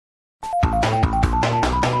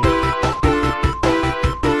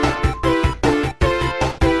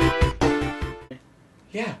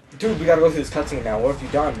Dude, we gotta go through this cutscene now. What have you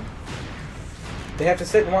done? They have to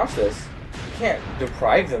sit and watch this. You can't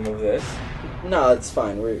deprive them of this. No, it's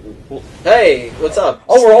fine. Hey, what's up?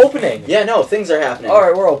 Oh, we're opening! Yeah, no, things are happening.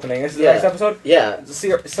 Alright, we're opening. This is the next episode? Yeah.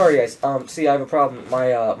 See, sorry guys. See, I have a problem.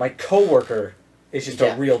 My coworker is just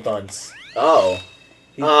a real dunce. Oh.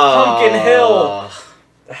 He's Pumpkin Hill!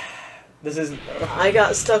 This is... I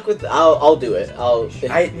got stuck with... I'll do it.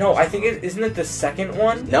 No, I think isn't it the second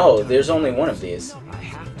one? No, there's only one of these.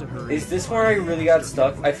 Is this where I really got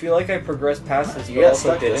stuck? I feel like I progressed past this, You but got also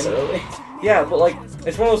stuck didn't. this early? Yeah, but like,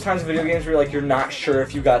 it's one of those times in video games where like you're not sure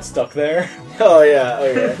if you got stuck there. Oh yeah,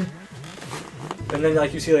 okay. And then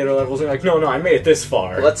like you see later levels and you're like, no, I made it this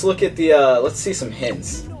far. Let's look at the, let's see some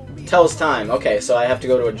hints. Tell us time. Okay, so I have to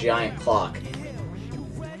go to a giant clock.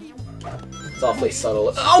 It's awfully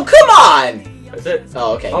subtle. Oh, come on! That's it.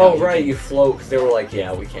 Oh, okay. Oh, no, right, you float, because they were like,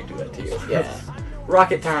 yeah, we can't do that to you. Yeah.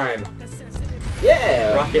 Rocket time!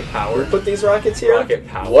 Yeah! Rocket power. We put these rockets here? Rocket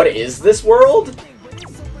power. What is this world?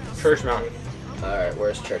 Church Mountain. Alright,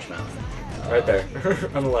 where's Church Mountain? Right there.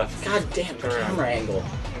 On the left. God damn, camera angle.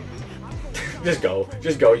 Just go.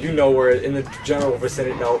 You know where, in the general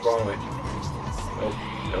vicinity. No, wrong way. Nope.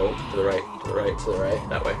 No, to the right. To the right. To the right?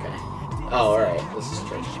 That way. Okay. Oh, alright. This is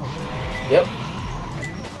Church. Yep.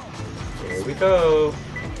 Here we go.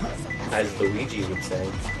 As Luigi would say.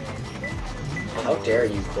 How dare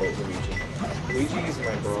you quote Luigi? Luigi's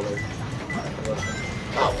my brother.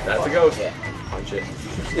 Oh, that's a ghost. Yeah. Punch it.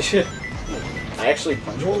 I actually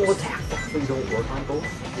punched Normal ghosts. attack. Definitely don't work on both.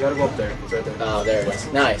 You gotta go up there. It's right there. Oh, there it is.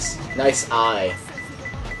 Nice. Nice eye.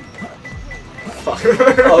 Fuck.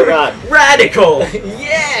 Oh god. Radical!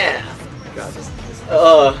 Yeah! God, this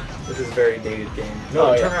is a very dated game.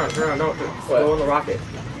 No, turn around. No, go on the rocket.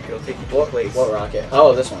 It'll take you to a place. What rocket?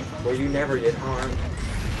 Oh, this one. Where you never get harmed.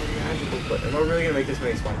 Am I really gonna make this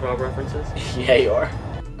many SpongeBob references? Yeah, you are.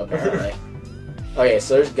 Apparently. Okay,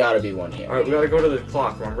 so there's gotta be one here. Alright, we gotta go to the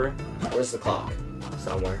clock, remember? Where's the clock?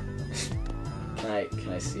 Somewhere.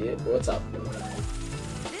 Can I see it? What's up?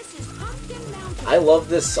 I love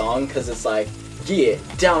this song because it's like, yeah,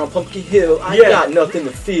 down on Pumpkin Hill, I got nothing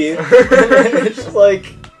to fear. It's just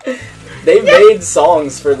like, they made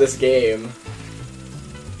songs for this game.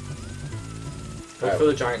 Look for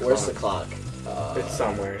the giant Where's clock. the clock? It's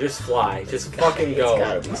somewhere. Just fly. Just fucking go. It's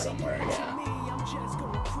gotta be somewhere, yeah.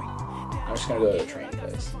 I'm just gonna go to the train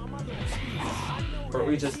place. Weren't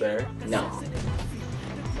we just there? No.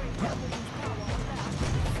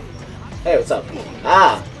 Hey, what's up?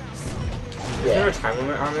 Ah! Is there a time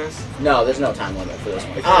limit on this? No, there's no time limit for this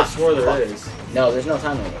one. I swore there is. No, there's no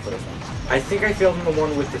time limit for this one. I think I failed in the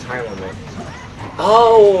one with the time limit.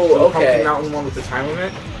 Oh, so the okay. Pumpkin Mountain one with the time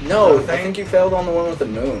limit? No, I think you failed on the one with the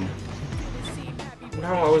moon. No,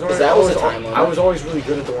 I was always, that was a time limit. I was always really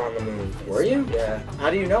good at the one on the moon. Were you? Yeah. How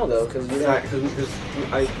do you know though? Because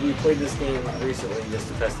we played this game recently just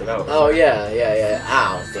to test it out. Oh yeah.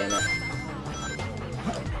 Ow, damn it.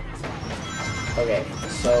 Okay,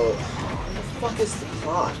 so where the fuck is the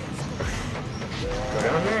clock? Go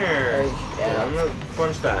down there. Yeah. I'm gonna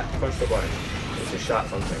punch that. Punch the button. It just shot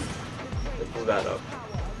something. It blew that up.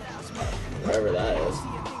 Whatever that is.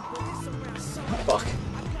 Fuck.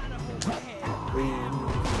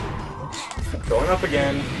 Going up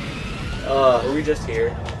again. Were we just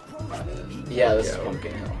here? Yeah, this is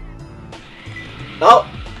Pumpkin Hill. Oh!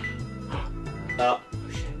 Oh.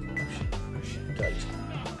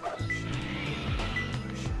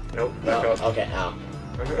 Nope, back up. Okay, ow.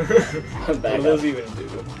 What do those even do?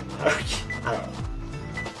 I don't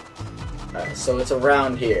know. Alright, so it's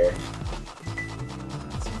around here.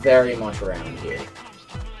 It's very much around here.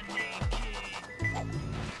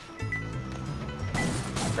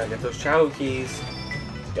 Gotta get those Chow keys.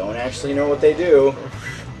 Don't actually know what they do.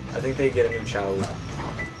 I think they get a new Chow.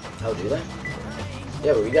 Oh, do they?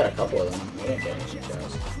 Yeah, but we got a couple of them. We didn't get any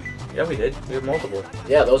Chows. Yeah, we did. We have multiple.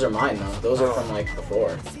 Yeah, those are mine though. Those are from like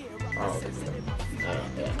before. Oh, I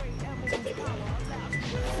don't. Yeah. I think they do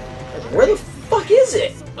that. Where the fuck is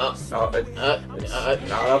it? Not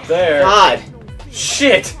up there. God.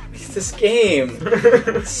 Shit. This game.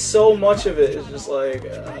 So much of it is just like.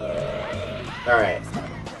 Alright.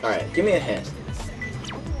 Alright, give me a hint.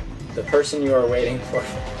 The person you are waiting for.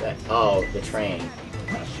 Oh, the train.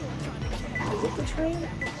 Is it the train?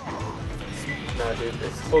 No, dude,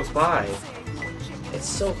 it's close by. It's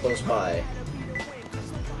so close by.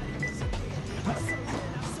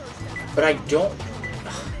 But I don't.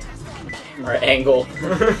 Camera angle.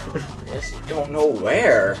 I just don't know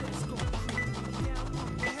where.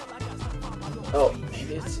 Oh,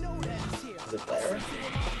 maybe it's. Is it there?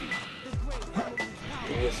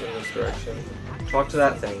 Maybe it's in this direction. Talk to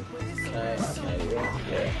that thing. Can I do that?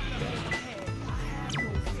 Yeah.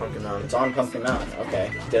 Pumpkin Mountain. It's on Pumpkin Mountain.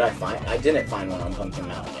 Okay. I didn't find one on Pumpkin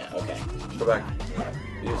Mountain yet. Okay. Go back.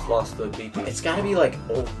 You just lost the beep beep. It's gotta be like.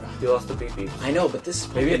 Oh. You lost the beep beep. I know, but this.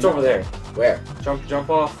 Maybe it's over there. Where? Jump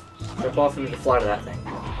off. Jump off and you can fly to that thing.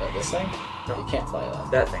 This thing? No. You can't fly that.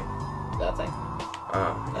 That thing. That thing?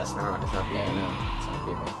 Oh, that's not. It's not beeping. Yeah, no. It's not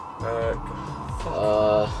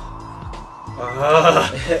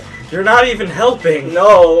beeping. You're not even helping.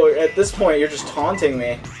 No, at this point you're just taunting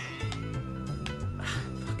me.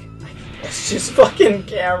 It's just fucking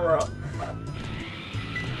camera.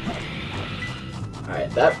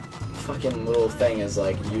 Alright, that fucking little thing is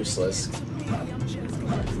like useless.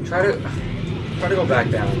 Try to go back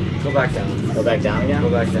down. Go back down. Go back down again? Go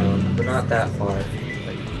back down, but not that far.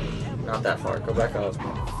 Like, not that far. Go back up.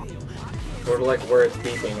 Go to like where it's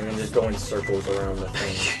beeping, and then just go in circles around the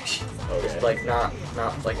thing. Okay. Just, like not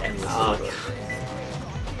like endlessly. Okay.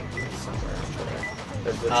 But somewhere up there.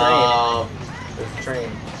 There's the train. There's the train.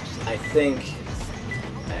 I think.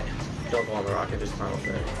 Don't go on the rocket. Just climb up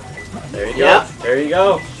there. There you go. Yep. There you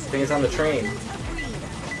go. I think it's on the train. Yeah,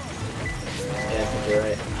 I think you're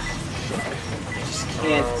right. I just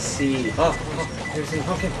can't see. Oh, here's in the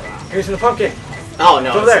pumpkin. Here's in the pumpkin. Oh no,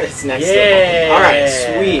 It's over there. It's next to the pumpkin. Alright,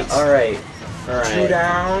 sweet. Alright. Alright. 2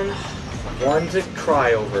 down. 1 to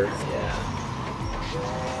cry over. Yeah.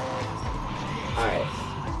 Alright.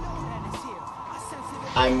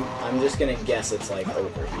 I'm just gonna guess it's like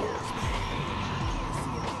over here.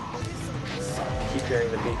 I keep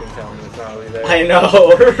hearing the beeping sound and it's not really there. I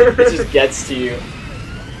know. It just gets to you.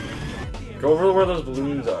 Go over where those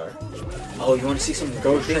balloons are. Oh, you want to see some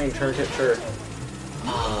Go train, turn.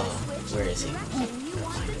 Where is he?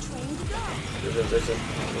 There's a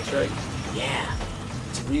that's right. Yeah.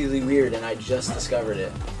 It's really weird and I just discovered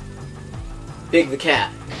it. Big the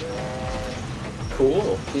cat.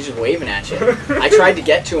 Cool. He's just waving at you. I tried to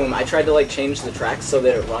get to him. I tried to like change the tracks so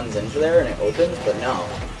that it runs into there and it opens, but no.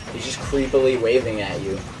 He's just creepily waving at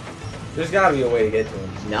you. There's gotta be a way to get to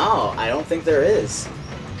him. No, I don't think there is.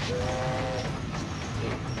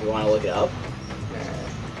 You want to look it up?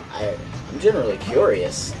 I'm generally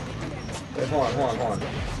curious. Wait, hold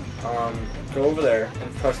on. Go over there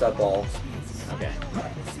and press that ball. Okay.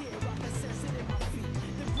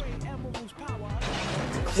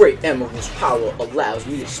 Great Emerald's power allows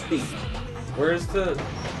me to speak. Where's the...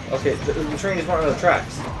 Okay, the train is one of the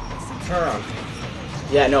tracks. Turn around.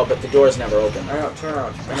 Yeah, no, but the door's never open. I know, turn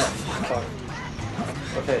around. I know. Fuck.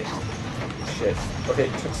 Okay. Shit. Okay,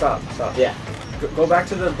 stop. Yeah. Go back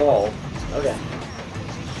to the ball. Okay.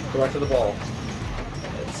 Go back to the ball.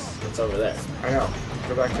 It's over there. I know.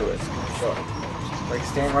 Go back to it. Sure. Like,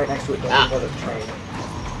 stand right next to it. Don't go by the train.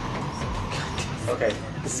 Okay.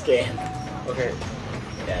 The scam. Okay.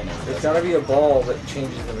 Yeah, no. There's gotta be a ball that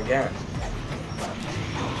changes them again.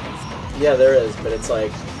 Yeah, there is, but it's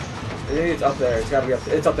like... Maybe it's up there. It's gotta be up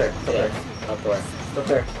there. It's up there. It's up there. Up where? It's up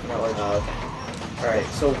there. No, Okay. Alright,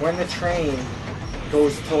 so when the train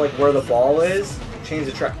goes to like where the ball is, change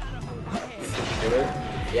the track. Did you do it?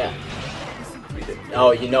 Yeah. We did.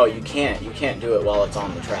 Oh, you know, you can't. You can't do it while it's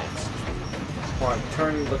on the tracks. Come on,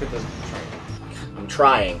 turn, look at the train. I'm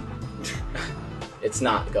trying. It's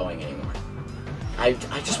not going anymore. I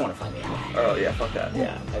just want to find the end. Oh yeah, fuck that.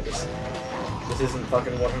 Yeah, I just... This isn't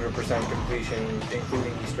fucking 100% completion,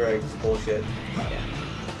 including Easter eggs bullshit. Yeah.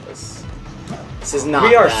 This is not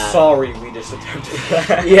We are that. sorry we just attempted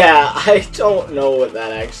that. Yeah, I don't know what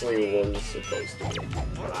that actually was supposed to be.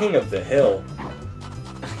 King of the Hill.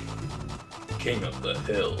 King of the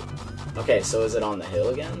Hill. Okay, so is it on the hill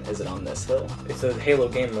again? Is it on this hill? It's a Halo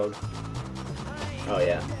game mode. Oh,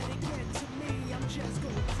 yeah.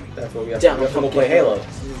 That's what we have Down to do. We have to go play Halo.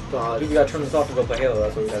 God. Dude, we gotta turn this off and go play Halo.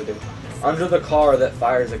 That's what we gotta do. Under the car that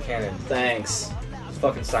fires a cannon. Thanks. It's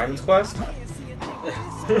fucking Simon's Quest.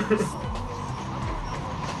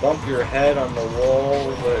 Bump your head on the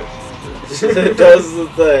wall. It does the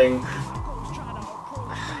thing.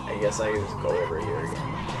 I guess I can just go over here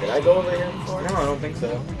again. Did I go over here before? No, I don't think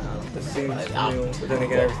so. This seems new, but then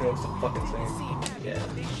again, everything looks the fucking same. Yeah.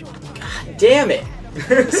 God damn it!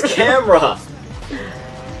 This camera!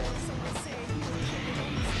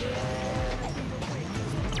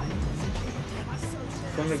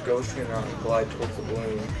 From the ghost train out and glide towards the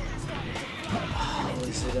balloon.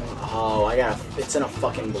 Oh, is it it's in a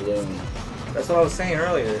fucking balloon. That's what I was saying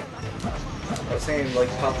earlier. I was saying, like,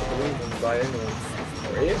 pop the balloons and glide into them.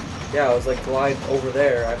 Were you? Yeah, I was like, glide over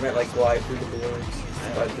there. I meant, like, glide through the balloons.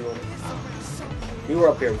 Glide through them. We were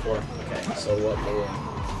up here before. Okay, so what balloon?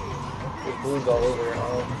 There's balloons all over here.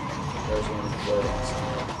 There's one floating.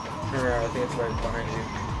 Turn around, I think it's right behind you.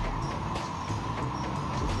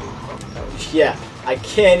 Yeah, I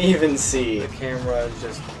can't even see. The camera is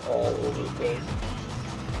just all over the place.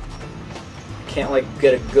 Can't like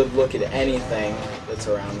get a good look at anything that's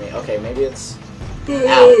around me. Okay, maybe it's out.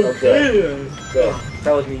 Oh, good. Good.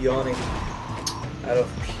 That was me yawning out of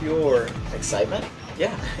pure Excitement?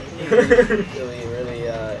 yeah. really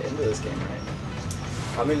into this game, right?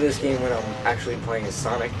 I'm into this game when I'm actually playing as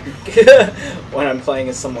Sonic. When I'm playing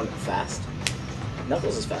as someone fast.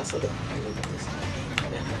 Knuckles is fast, look at him.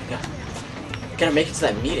 Yeah, gotta make it to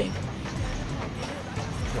that meeting.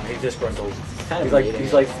 No, he's disgruntled. Kind of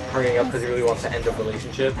He's like hurrying up because he really wants to end a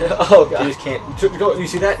relationship. Oh god. He just can't. Go, you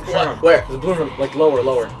see that? What? Where? There's a balloon, like lower,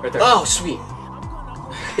 right there. Oh, sweet.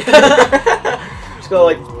 Just go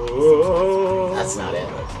like. Whoa. That's not it.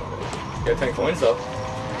 You got 10 coins though.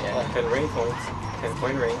 Yeah. 10 ring coins. 10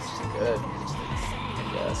 coin rings. Good.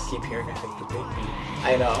 Yes. Keep hearing I think the big beat.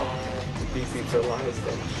 I know. The big beats are lies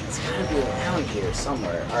then. It's gotta be around here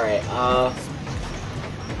somewhere. Alright,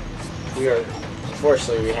 We are.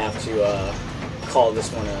 unfortunately we have to call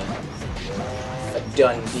this one a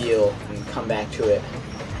done deal and come back to it.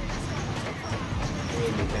 You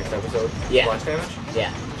mean the next episode? Yeah. Splash damage?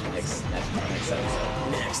 Yeah. Next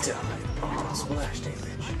episode. Next time on Splash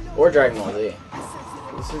Damage. Or Dragon Ball Z.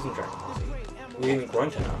 This isn't Dragon Ball Z. We didn't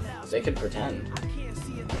grunt enough. They could pretend.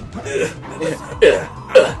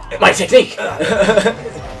 My technique!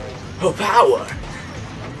 Her power!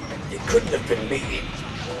 It couldn't have been me.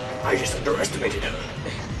 I just underestimated her.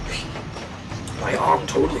 My arm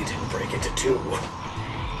totally didn't break into two.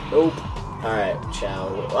 Nope. Alright,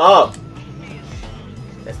 ciao. Oh!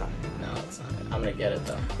 That's not it. No, it's not it. I'm gonna get it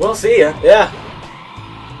though. Well, see ya. Yeah!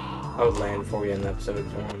 I would land for you in episode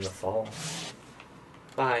 4 in the fall.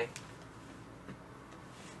 Bye.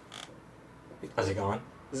 Are they gone?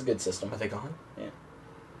 This is a good system. Are they gone? Yeah.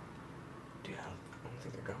 Dude, I don't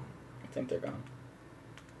think they're gone. I think they're gone.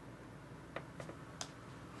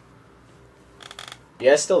 You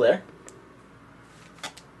guys still there?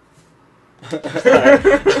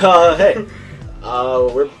 Hey.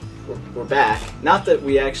 We're back. Not that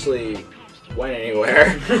we actually went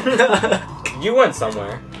anywhere. You went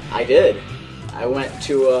somewhere. I did. I went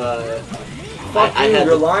to Fuck you,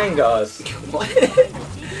 you're lying to us. What?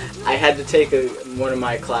 I had to take one of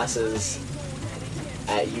my classes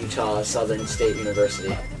at Utah Southern State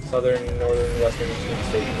University. Southern, Northern, Western, Eastern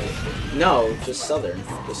State University. No, just Southern.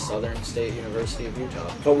 Just Southern State University of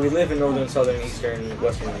Utah. But we live in Northern, Southern, Eastern,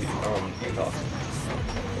 Western, Utah.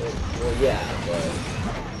 Well, yeah, but...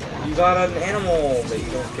 You got an animal that you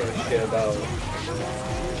don't give a shit about.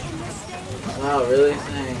 Wow, really?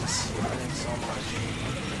 Thanks. Thanks so much.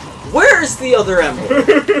 Where's the other emerald?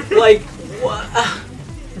 Like, what?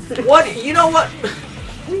 What? You know what?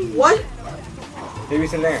 What? Maybe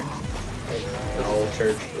it's in there. No,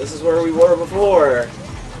 church. This is where we were before.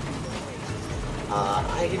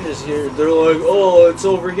 I can just hear they're like, oh, it's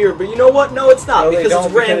over here, but you know what? No, it's not, No, because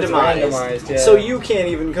it's randomized. It's randomized, yeah. So you can't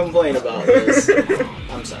even complain about this.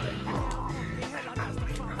 I'm sorry.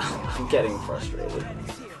 I'm getting frustrated.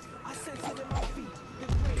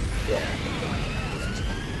 Yeah.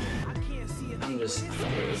 I'm just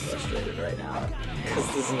really frustrated right now. Because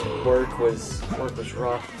this work was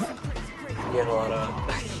rough. You had a lot of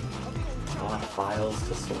files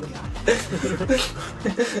to sort.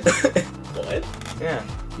 What? Yeah.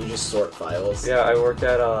 You just sort files? Yeah, I worked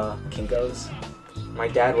at Kinko's? my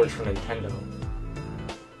dad works for Nintendo.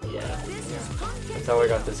 Yeah. That's how I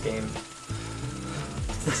got this game.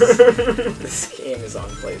 This game is on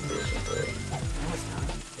PlayStation 3. No, it's not.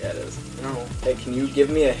 Yeah, it is. No. Hey, can you give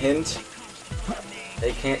me a hint?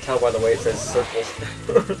 They can't tell by the way it says circle.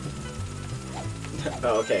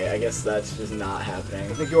 Oh, okay, I guess that's just not I happening.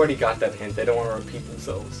 think you already got that hint. They don't want to repeat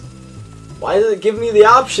themselves. Why did it give me the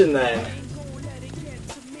option then?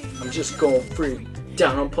 I'm just going free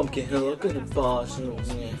down on Pumpkin Hill. Look at the boss. You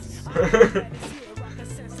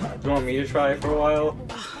want me to try for a while?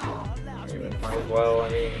 Might as well, I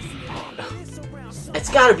mean... It's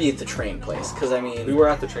gotta be at the train place, because I mean... We were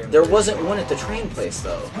at the train There place. wasn't one at the train place,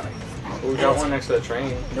 though. We got one next to the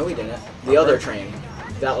train. No, we didn't. The other train.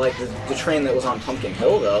 That, like, the train that was on Pumpkin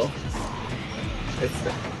Hill, though. It's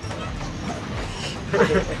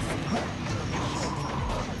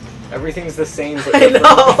Everything's the same, but I different.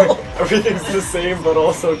 know! Everything's the same, but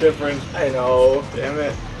also different. I know. Damn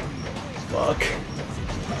it. Fuck.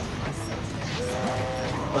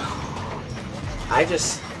 I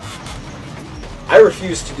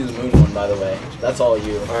refuse to do the moon one, by the way. That's all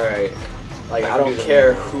you. Alright. Like, I I can don't do the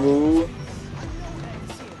care moon who...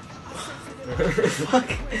 Fuck.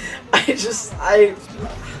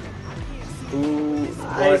 Who?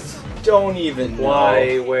 I What? don't even know.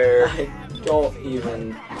 Why? Where? I don't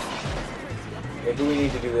even Maybe we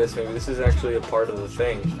need to do this. Maybe this is actually a part of the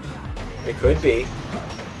thing. It could be.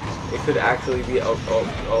 It could actually be. Oh,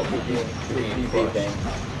 being crushed. thing.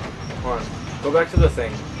 Come on. Go back to the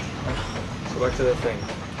thing. Go back to the thing.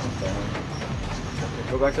 Okay.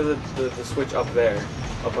 Go back to the switch up there.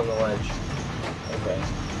 Up on the ledge. Okay.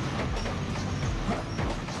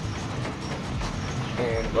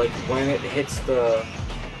 And like when it hits the,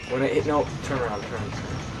 no, turn around.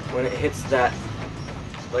 When it hits that,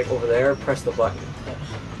 like over there, press the button.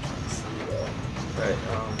 Right.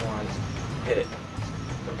 Come on. Hit it.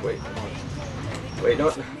 Wait. Come on. Wait. No,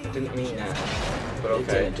 I didn't mean that. But okay.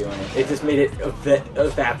 It didn't do anything. It just made it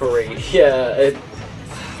evaporate. Yeah. It.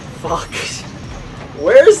 Fuck.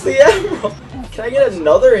 Where's the emerald? Can I get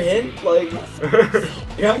another hint? Like,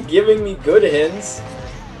 you're not giving me good hints.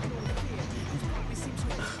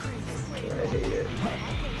 I hate it.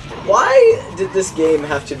 Why did this game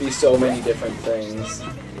have to be so many different things?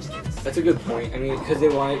 That's a good point. I mean, because they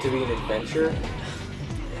want it to be an adventure.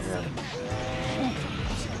 Yeah.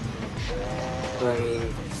 But I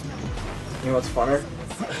mean, You know what's funner?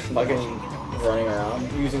 Fucking running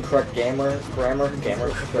around. using correct grammar.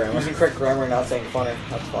 Using correct grammar and not saying funner.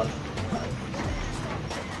 That's fun.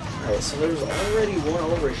 Alright, so there's already one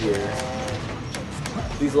over here.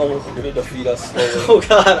 These levels are gonna defeat us slowly. Oh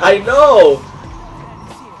god, I know!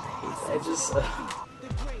 I just...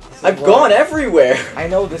 I've gone everywhere! I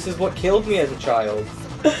know, this is what killed me as a child.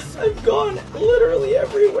 I've gone literally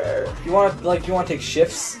everywhere. You wanna take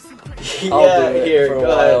shifts? Yeah, I'll do it here, for a go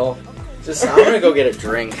while. ahead. Just, I'm gonna go get a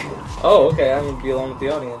drink. Oh, okay, I'm gonna be alone with the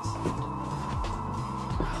audience.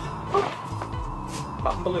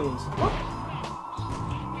 Popping balloons.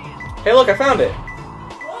 Hey, look, I found it!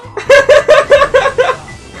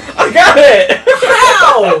 I got it!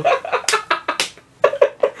 How?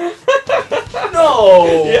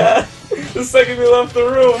 No! Yeah, the second we left the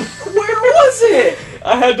room. Where was it?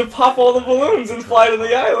 I had to pop all the balloons and fly to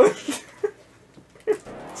the island.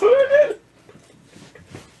 That's what I did.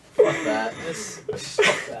 Fuck that.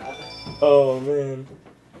 Fuck that. Oh, man.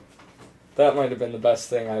 That might have been the best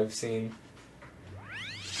thing I've seen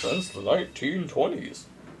since the 1920s.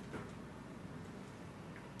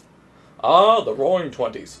 Ah, the Roaring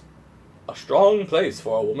Twenties. A strong place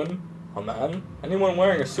for a woman, a man, anyone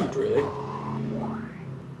wearing a suit, really.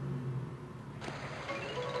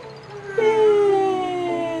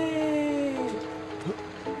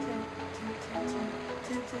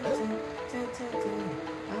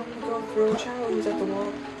 I'm gonna throw challenges at the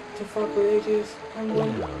wall to fuck with ages. I'm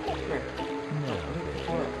gonna... Come here.